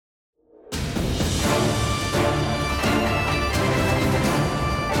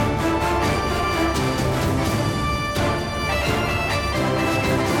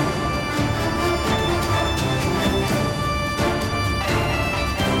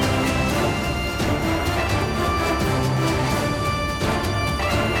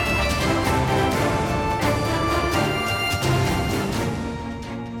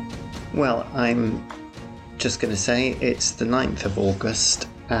Well, I'm just going to say it's the 9th of August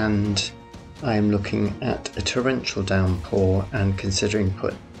and I'm looking at a torrential downpour and considering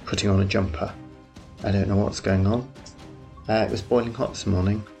putting on a jumper. I don't know what's going on. It was boiling hot this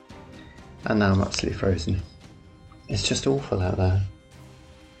morning and now I'm absolutely frozen. It's just awful out there.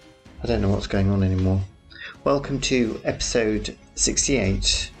 I don't know what's going on anymore. Welcome to episode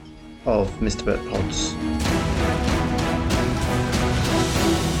 68 of Mr. Burt Pods.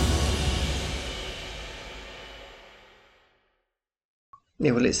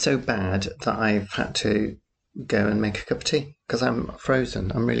 Yeah, well, it's so bad that I've had to go and make a cup of tea because I'm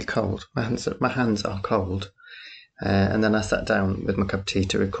frozen. I'm really cold. My hands are cold. And then I sat down with my cup of tea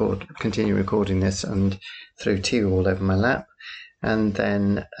to continue recording this, and threw tea all over my lap. And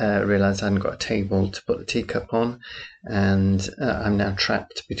then realised I hadn't got a table to put the teacup on, and I'm now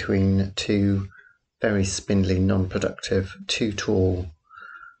trapped between two very spindly, non-productive, too tall.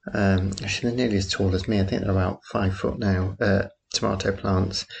 Actually, they're nearly as tall as me. I think they're about 5 foot now. Tomato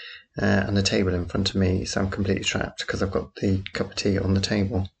plants and a table in front of me, so I'm completely trapped because I've got the cup of tea on the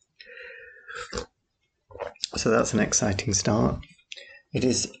table. So that's an exciting start. It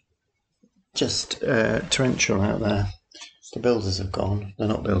is just torrential out there. The builders have gone. They're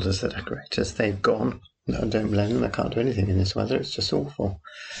not builders, they're decorators. They've gone. No, I don't blame them. I can't do anything in this weather. It's just awful.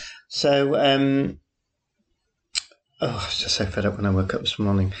 So, I was just so fed up when I woke up this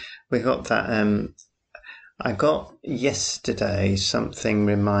morning. We got that... I got yesterday, something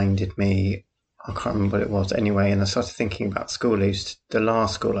reminded me, I can't remember what it was anyway, and I started thinking about school. The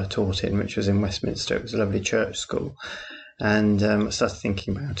last school I taught in, which was in Westminster, it was a lovely church school, and I started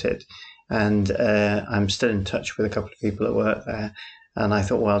thinking about it, and I'm still in touch with a couple of people that work there, and I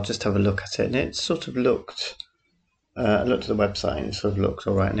thought, well, I'll just have a look at it, and it sort of looked, I looked at the website, and it sort of looked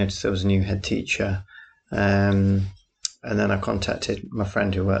all right. I noticed there was a new head teacher, and then I contacted my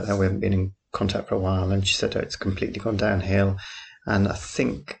friend who worked there. We haven't been in contact for a while, and she said, it's completely gone downhill, and I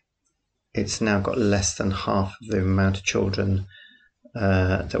think it's now got less than half of the amount of children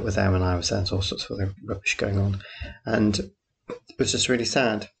that were there when I was there. There's all sorts of other rubbish going on, and it was just really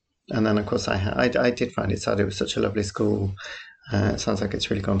sad. And then, of course, I did find it sad. It was such a lovely school. It sounds like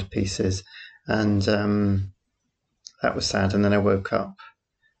it's really gone to pieces, and that was sad. And then I woke up.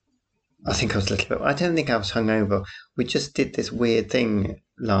 I think I was a little bit... I don't think I was hungover. We just did this weird thing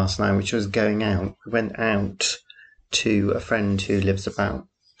last night, which was going out. We went out to a friend who lives about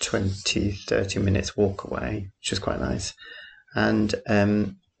 20-30 minutes walk away, which was quite nice, and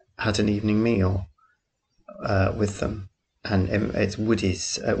had an evening meal with them. And it's Woody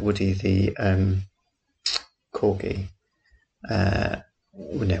the corgi. No,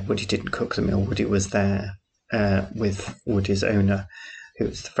 Woody didn't cook the meal. Woody was there with Woody's owner, who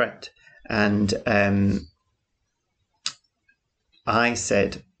was the friend. And I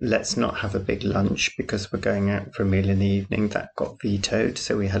said, let's not have a big lunch because we're going out for a meal in the evening. That got vetoed,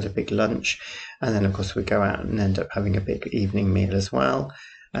 so we had a big lunch. And then, of course, we go out and end up having a big evening meal as well,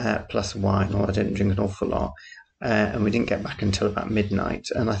 plus wine, or I didn't drink an awful lot. And we didn't get back until about midnight.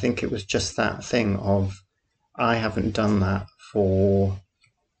 And I think it was just that thing of, I haven't done that certainly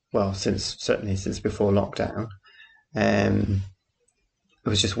since before lockdown. It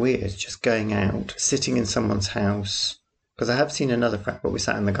was just weird, just going out, sitting in someone's house, because I have seen another friend, but we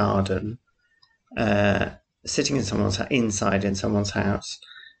sat in the garden, sitting inside in someone's house,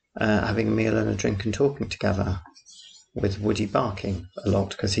 having a meal and a drink and talking together, with Woody barking a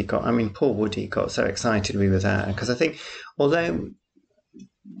lot, because poor Woody got so excited we were there, because I think, although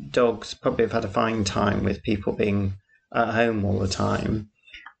dogs probably have had a fine time with people being at home all the time,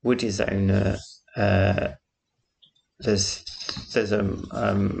 Woody's owner, there's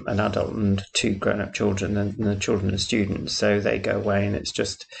an adult and 2 grown-up children, and the children are students, so they go away, and it's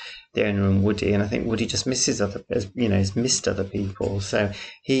just the owner and Woody. And I think Woody just he's missed other people, so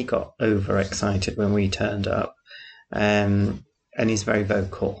he got overexcited when we turned up, and he's very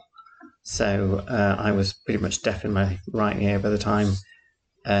vocal. So I was pretty much deaf in my right ear by the time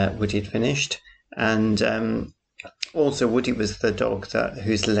Woody had finished, and also Woody was the dog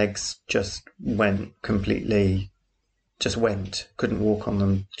whose legs just went completely. Couldn't walk on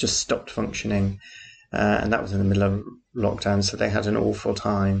them, just stopped functioning. And that was in the middle of lockdown, so they had an awful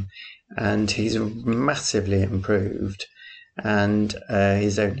time. And he's massively improved. And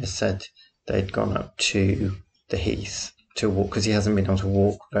his owner said they'd gone up to the heath to walk, because he hasn't been able to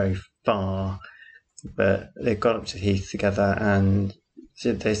walk very far. But they got up to the heath together, and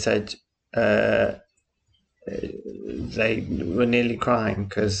they said they were nearly crying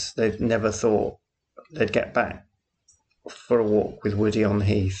because they'd never thought they'd get back for a walk with Woody on the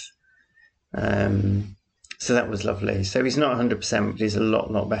heath. So that was lovely. So he's not 100%, but he's a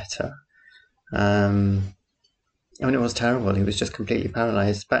lot better. I mean, it was terrible. He was just completely paralysed.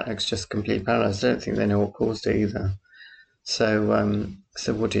 His back leg's just completely paralysed. I don't think they know what caused it either.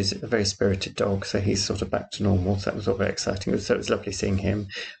 So Woody's a very spirited dog, so he's sort of back to normal. So that was all very exciting. So it was lovely seeing him.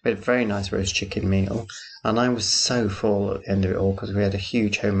 We had a very nice roast chicken meal, and I was so full at the end of it all because we had a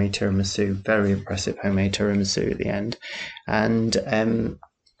huge homemade tiramisu, very impressive homemade tiramisu at the end, and a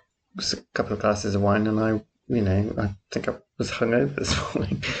couple of glasses of wine, and I think I was hungover this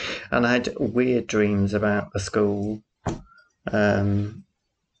morning, and I had weird dreams about the school.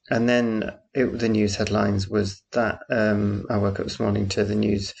 And then the news headlines was that I woke up this morning to the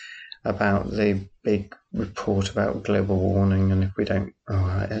news about the big report about global warming, and if we don't,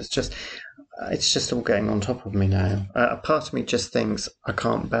 it's just all getting on top of me now. A part of me just thinks I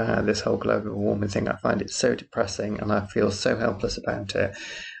can't bear this whole global warming thing. I find it so depressing, and I feel so helpless about it.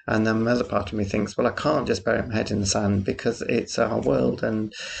 And then the other part of me thinks, well, I can't just bury my head in the sand because it's our world,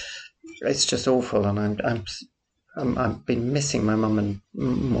 and it's just awful. And I've been missing my mum and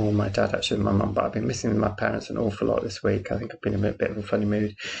more my dad actually than my mum, but I've been missing my parents an awful lot this week. I think I've been in a bit of a funny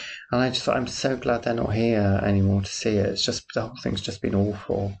mood, and I just thought I'm so glad they're not here anymore to see it. It's just the whole thing's just been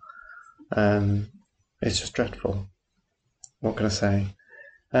awful. It's just dreadful. What can I say?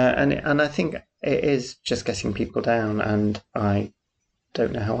 And I think it is just getting people down, and I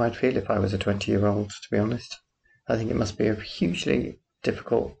don't know how I'd feel if I was a 20-year-old, to be honest. I think it must be a hugely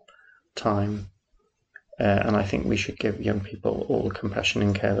difficult time. And I think we should give young people all the compassion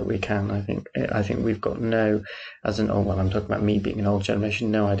and care that we can. I think we've got I'm talking about me being an old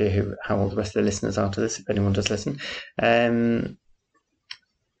generation, no idea how old the rest of the listeners are to this, if anyone does listen.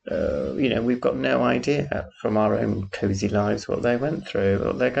 We've got no idea from our own cosy lives what they went through,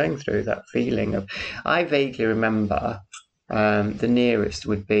 what they're going through, that feeling of... I vaguely remember, the nearest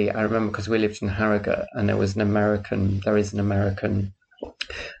would be, I remember because we lived in Harrogate, and there is an American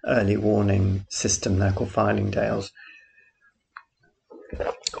early warning system there called Fylingdales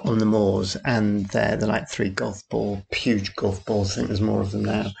on the moors, and they're like huge golf balls. I think there's more of them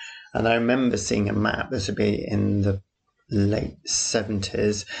now. And I remember seeing a map, this would be in the late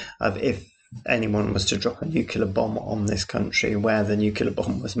 70s, of if anyone was to drop a nuclear bomb on this country, where the nuclear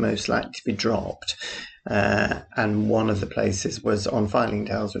bomb was most likely to be dropped. And one of the places was on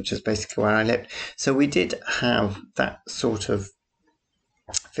Fylingdales, which is basically where I lived. So we did have that sort of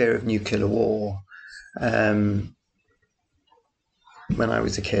fear of nuclear war when I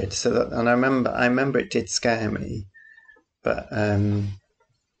was a kid. And I remember it did scare me, but I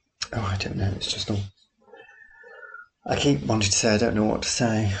don't know. It's just all. I keep wanting to say I don't know what to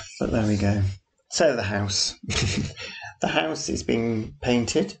say, but there we go. So the house, the house is being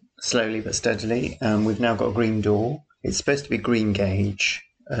painted slowly but steadily. We've now got a green door. It's supposed to be green gauge.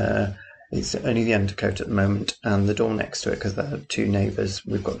 It's only the undercoat at the moment, and the door next to it, because they're two neighbours,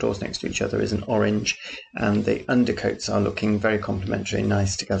 we've got doors next to each other, is an orange, and the undercoats are looking very complementary and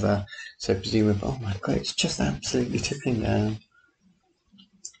nice together. So presumably, oh my God, it's just absolutely tipping down.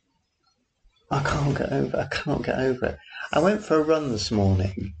 I can't get over it. I went for a run this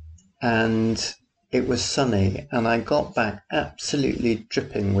morning, and it was sunny, and I got back absolutely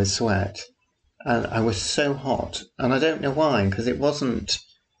dripping with sweat, and I was so hot, and I don't know why, because it wasn't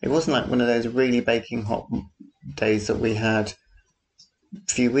like one of those really baking hot days that we had a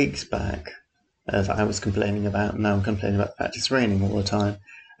few weeks back that I was complaining about, and now I'm complaining about the fact it's raining all the time.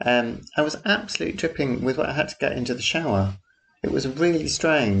 I was absolutely dripping with what I had to get into the shower. It was really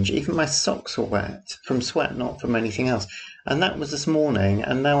strange. Even my socks were wet from sweat, not from anything else. And that was this morning,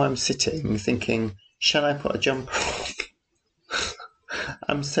 and now I'm sitting thinking, shall I put a jumper on?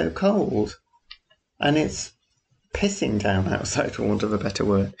 I'm so cold. And it's pissing down outside, for want of a better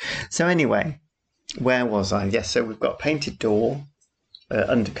word. So anyway, where was I? Yes, so we've got a painted door,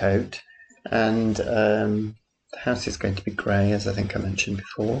 undercoat, and the house is going to be grey, as I think I mentioned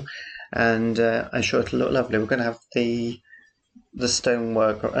before, and I'm sure it'll look lovely. We're going to have the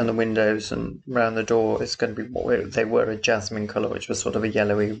stonework and the windows and round the door is going to be, they were a jasmine colour, which was sort of a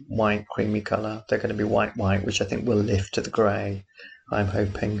yellowy white creamy colour. They're going to be white, which I think will lift to the grey, I'm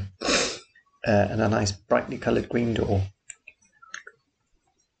hoping. And a nice brightly coloured green door.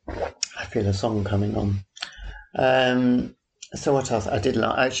 I feel a song coming on. So what else? I did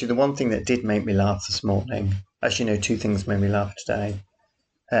laugh. Actually, the one thing that did make me laugh this morning, actually no, two things made me laugh today.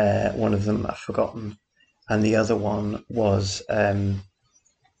 One of them I've forgotten, and the other one was it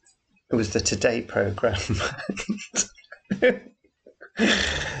was the Today programme.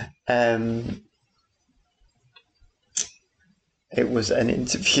 It was an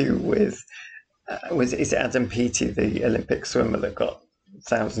interview with is it Adam Peaty, the Olympic swimmer that got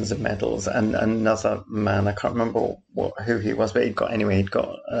thousands of medals, and another man, I can't remember who he was, but he'd got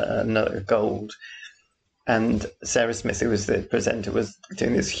another gold. And Sarah Smith, who was the presenter, was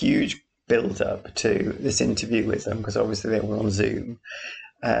doing this huge build-up to this interview with them, because obviously they were on Zoom.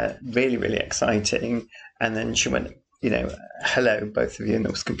 Really, really exciting. And then she went, hello, both of you, and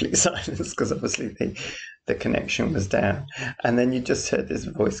there was complete silence, because obviously the connection was down. And then you just heard this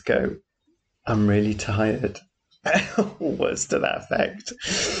voice go, I'm really tired. Words to that effect.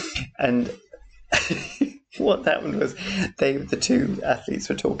 And what happened was the two athletes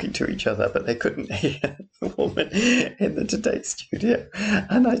were talking to each other, but they couldn't hear the woman in the Today studio.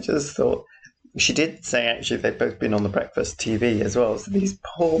 And I just thought, she did say actually they'd both been on the breakfast TV as well. So these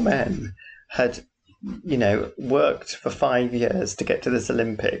poor men had, worked for 5 years to get to this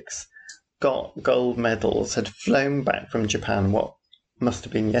Olympics, got gold medals, had flown back from Japan, what must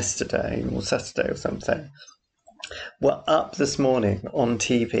have been yesterday or Saturday or something, were up this morning on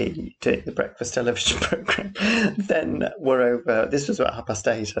TV doing the breakfast television programme. Then we're over, this was about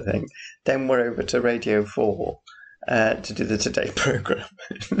 8:30, I think. Then we're over to Radio 4 to do the Today programme.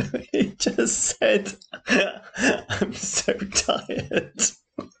 He just said, I'm so tired.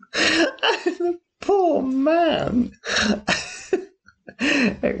 And the poor man.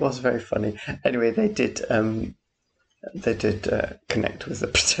 It was very funny. Anyway, they did connect with the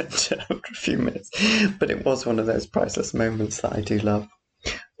presenter after a few minutes, but it was one of those priceless moments that I do love.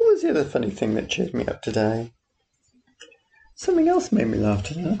 What was the other funny thing that cheered me up today? Something else made me laugh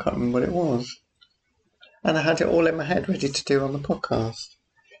today. I can't remember what it was. And I had it all in my head ready to do on the podcast.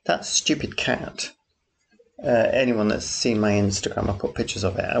 That stupid cat. Anyone that's seen my Instagram, I put pictures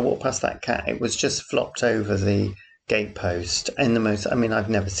of it. I walked past that cat. It was just flopped over the gatepost in the most, I've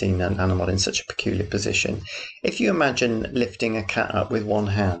never seen an animal in such a peculiar position. If you imagine lifting a cat up with one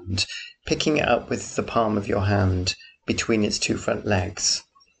hand, picking it up with the palm of your hand between its two front legs,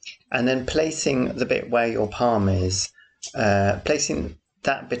 and then placing the bit where your palm is, placing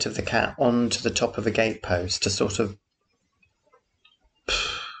that bit of the cat onto the top of a gatepost, a sort of,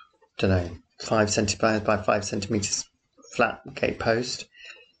 5 centimetres by 5 centimetres flat gatepost,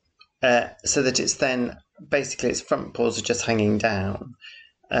 so that it's then, basically its front paws are just hanging down,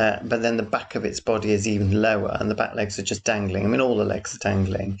 but then the back of its body is even lower and the back legs are just dangling. All the legs are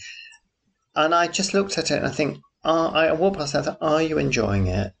dangling. And I just looked at it and I think, I walked past and I thought, are you enjoying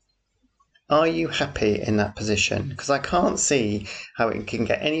it? Are you happy in that position? Because I can't see how it can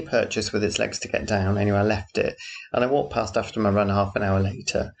get any purchase with its legs to get down. Anyway, I left it. And I walked past after my run half an hour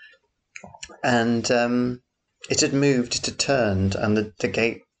later. And it had moved, it had turned, and the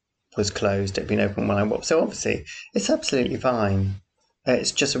gate was closed. It had been open when I walked. So obviously, it's absolutely fine.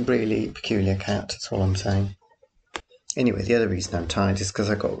 It's just a really peculiar cat, that's all I'm saying. Anyway, the other reason I'm tired is because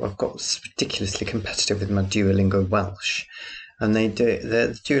I've got ridiculously competitive with my Duolingo Welsh. And the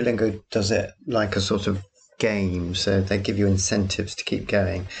Duolingo does it like a sort of game, so they give you incentives to keep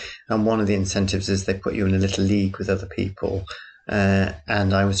going. And one of the incentives is they put you in a little league with other people.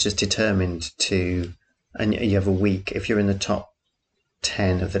 And I was just determined to, and you have a week, if you're in the top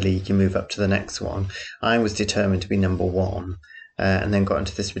 10 of the league, you move up to the next one. I was determined to be number 1, and then got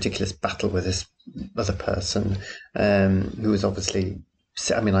into this ridiculous battle with this other person, who was obviously,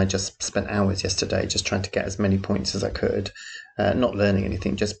 I just spent hours yesterday just trying to get as many points as I could, not learning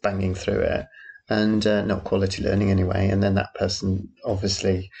anything, just banging through it, and not quality learning anyway. And then that person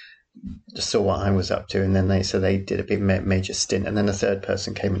obviously saw what I was up to, and then they did a big major stint, and then a third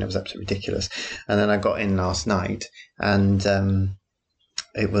person came in. It was absolutely ridiculous. And then I got in last night, and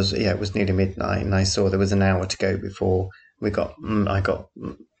it was nearly midnight, and I saw there was an hour to go before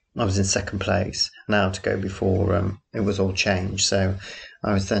I was in second place, an hour to go before it was all changed. So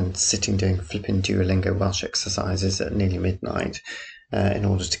I was then sitting doing flipping Duolingo Welsh exercises at nearly midnight, in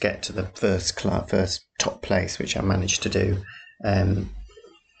order to get to the first top place, which I managed to do. And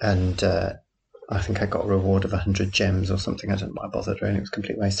I think I got a reward of 100 gems or something. I don't know why I bothered, really. It was a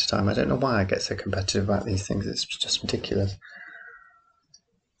complete waste of time. I don't know why I get so competitive about these things. It's just ridiculous.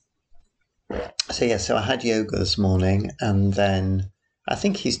 So I had yoga this morning, and then I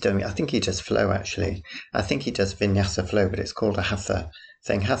think he does flow, actually. I think he does vinyasa flow, but it's called a hatha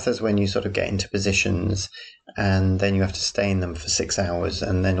thing. Hatha is when you sort of get into positions and then you have to stay in them for 6 hours,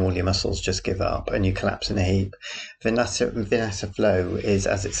 and then all your muscles just give up and you collapse in a heap. Vinyasa flow is,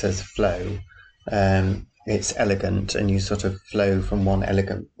 as it says, flow. It's elegant, and you sort of flow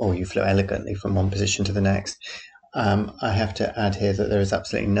elegantly from one position to the next. I have to add here that there is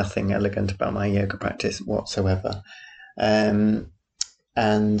absolutely nothing elegant about my yoga practice whatsoever. So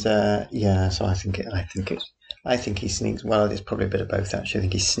I think he sneaks. Well, it's probably a bit of both, actually. I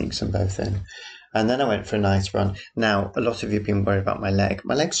think he sneaks them both in. And then I went for a nice run. Now, a lot of you have been worried about my leg.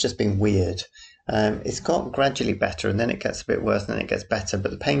 My leg's just been weird. It's got gradually better, and then it gets a bit worse, and then it gets better.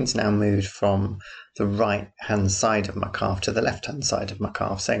 But the pain's now moved from the right-hand side of my calf to the left-hand side of my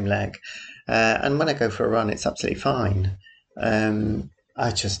calf, same leg. And when I go for a run, it's absolutely fine.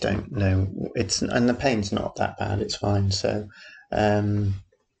 I just don't know. And the pain's not that bad. It's fine. So,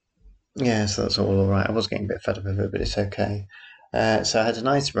 yeah, so that's all right. I was getting a bit fed up of it, but it's okay. So I had a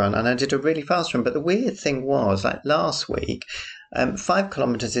nice run, and I did a really fast run. But the weird thing was, like last week, 5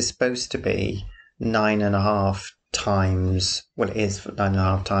 kilometers is supposed to be 9.5 times. Well, it is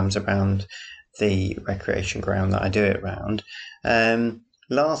 9.5 times around the recreation ground that I do it round.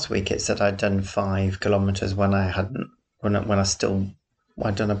 Last week it said I'd done 5 kilometers when I hadn't.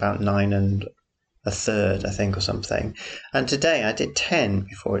 I'd done about 9 1/3, I think, or something. And today I did 10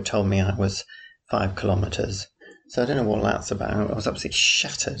 before it told me I was 5 kilometers. So I don't know what that's about. I was absolutely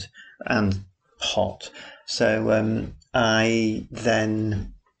shattered and hot. So I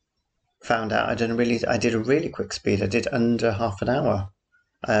then found out I did a really quick speed. I did under half an hour,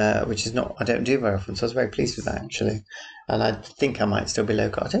 which is not, I don't do very often. So I was very pleased with that, actually. And I think I might still be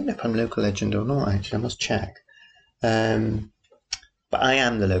local. I don't know if I'm local legend or not, actually. I must check. But I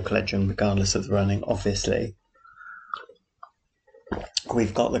am the local legend, regardless of the running, obviously.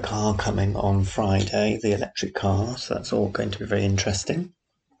 We've got the car coming on Friday, the electric car, so that's all going to be very interesting.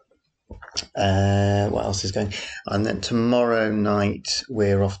 What else is going? And then tomorrow night,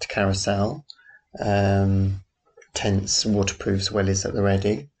 we're off to Carousel. Tents, waterproofs, wellies at the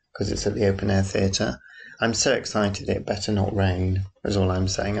ready, because it's at the open air theatre. I'm so excited, it better not rain, is all I'm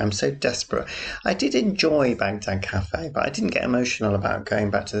saying. I'm so desperate. I did enjoy Baghdad Cafe, but I didn't get emotional about going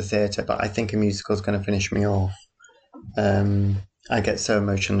back to the theatre, but I think a musical is going to finish me off. I get so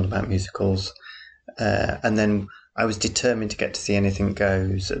emotional about musicals. And then I was determined to get to see Anything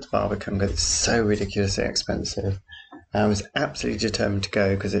Goes at the Barbican, because it's so ridiculously expensive. I was absolutely determined to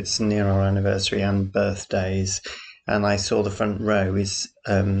go because it's near our anniversary and birthdays. And I saw the front row is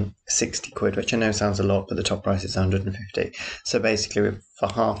 60 quid, which I know sounds a lot, but the top price is 150. So basically,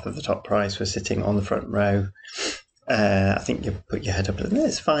 for half of the top price, we're sitting on the front row. I think you put your head up, and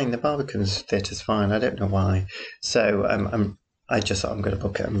it's fine. The Barbican's theatre's fine. I don't know why. So I'm going to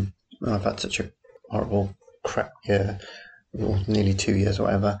book it. I've had such a horrible crap year, or nearly 2 years or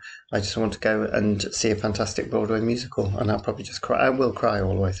whatever. I just want to go and see a fantastic Broadway musical, and I'll probably just cry. I will cry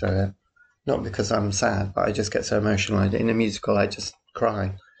all the way through it. Not because I'm sad, but I just get so emotional. In a musical, I just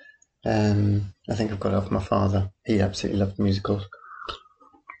cry. I think I've got it off my father. He absolutely loved musicals.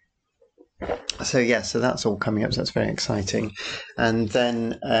 So yeah, so that's all coming up. So that's very exciting. And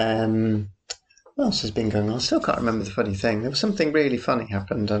then what else has been going on? I still can't remember the funny thing. There was something really funny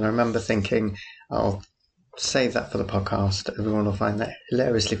happened, and I remember thinking, I'll save that for the podcast. Everyone will find that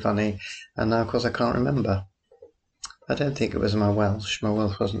hilariously funny. And now, of course, I can't remember. I don't think it was my Welsh. My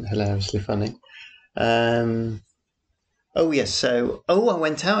Welsh wasn't hilariously funny. Oh, yes. I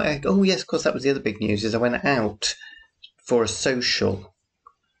went out. Oh, yes, of course, that was the other big news, is I went out for a social.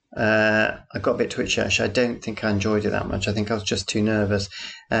 I got a bit twitchy, actually. I don't think I enjoyed it that much. I think I was just too nervous.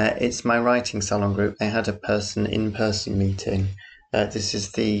 It's my writing salon group. They had a in-person meeting. This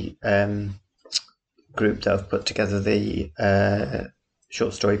is the group that have put together the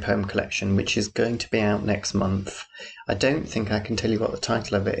short story poem collection, which is going to be out next month. I don't think I can tell you what the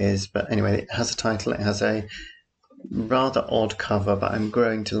title of it is, but anyway, it has a title. It has a rather odd cover, but I'm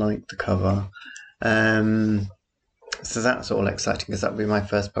growing to like the cover. So that's all exciting, because that will be my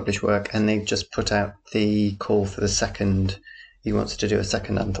first published work, and they've just put out the call for the second. He wants to do a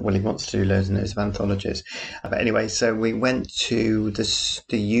second he wants to do loads and loads of anthologies. But anyway, so we went to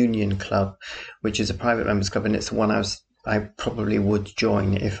the Union Club, which is a private members club, and it's the one I probably would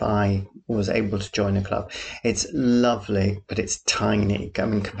join if I was able to join a club. It's lovely, but it's tiny. I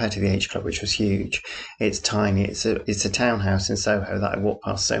mean, compared to the H Club, which was huge, it's tiny. It's a townhouse in Soho that I walked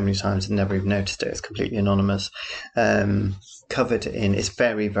past so many times and never even noticed it. It's completely anonymous. Covered in, it's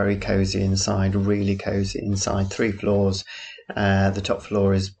very, very cozy inside, really cozy inside. 3 floors. The top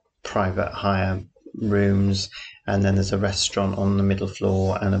floor is private hire rooms, and then there's a restaurant on the middle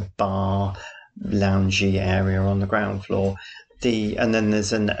floor and a bar, loungy area on the ground floor. And then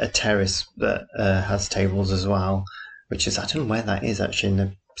there's a terrace that has tables as well, which is, I don't know where that is actually in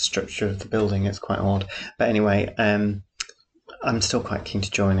the structure of the building. It's quite odd. But anyway, I'm still quite keen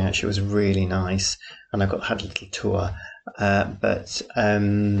to join it. Actually, it was really nice, and I had a little tour. But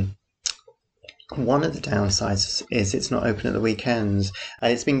one of the downsides is it's not open at the weekends.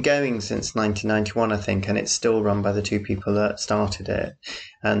 It's been going since 1991, I think, and it's still run by the 2 people that started it.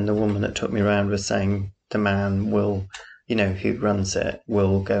 And the woman that took me around was saying the man will who runs it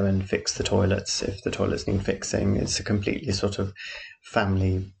will go and fix the toilets if the toilets need fixing. It's a completely sort of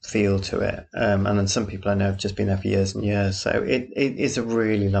family feel to it. And then some people I know have just been there for years and years. So it is a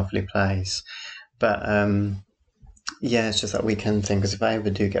really lovely place. But yeah, it's just that weekend thing, because if I ever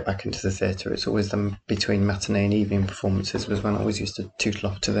do get back into the theatre, it's always them between matinee and evening performances was when I always used to tootle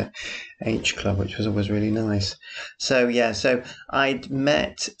off to the H Club, which was always really nice. So yeah, so I'd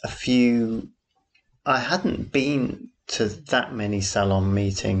met a few. I hadn't been to that many salon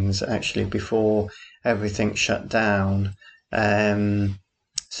meetings actually before everything shut down.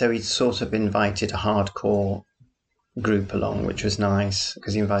 So he'd sort of invited a hardcore group along, which was nice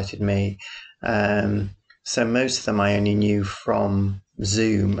because he invited me. So most of them I only knew from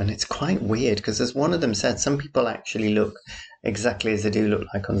Zoom, and it's quite weird because, as one of them said, some people actually look exactly as they do look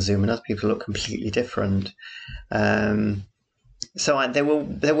like on Zoom, and other people look completely different. So there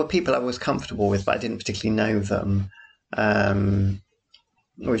were people I was comfortable with, but I didn't particularly know them,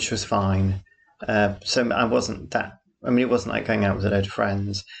 which was fine. So I wasn't that. I mean, it wasn't like going out with a load of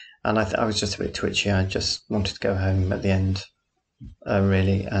friends, and I was just a bit twitchy. I just wanted to go home at the end,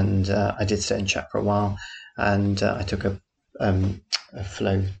 really. And I did stay and chat for a while, and I took a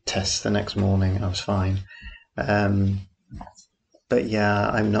flow test the next morning. I was fine. But yeah,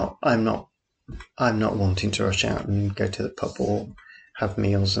 I'm not wanting to rush out and go to the pub or have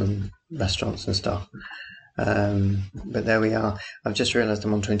meals and restaurants and stuff. But there we are. I've just realised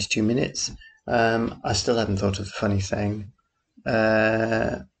I'm on 22 minutes. I still hadn't thought of the funny thing.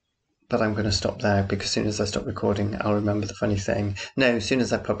 But I'm going to stop there, because as soon as I stop recording, I'll remember the funny thing. No, as soon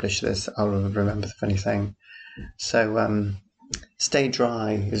as I publish this, I'll remember the funny thing. So stay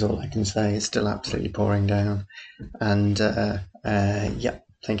dry is all I can say. It's still absolutely pouring down. And yeah,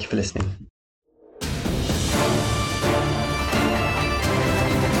 thank you for listening.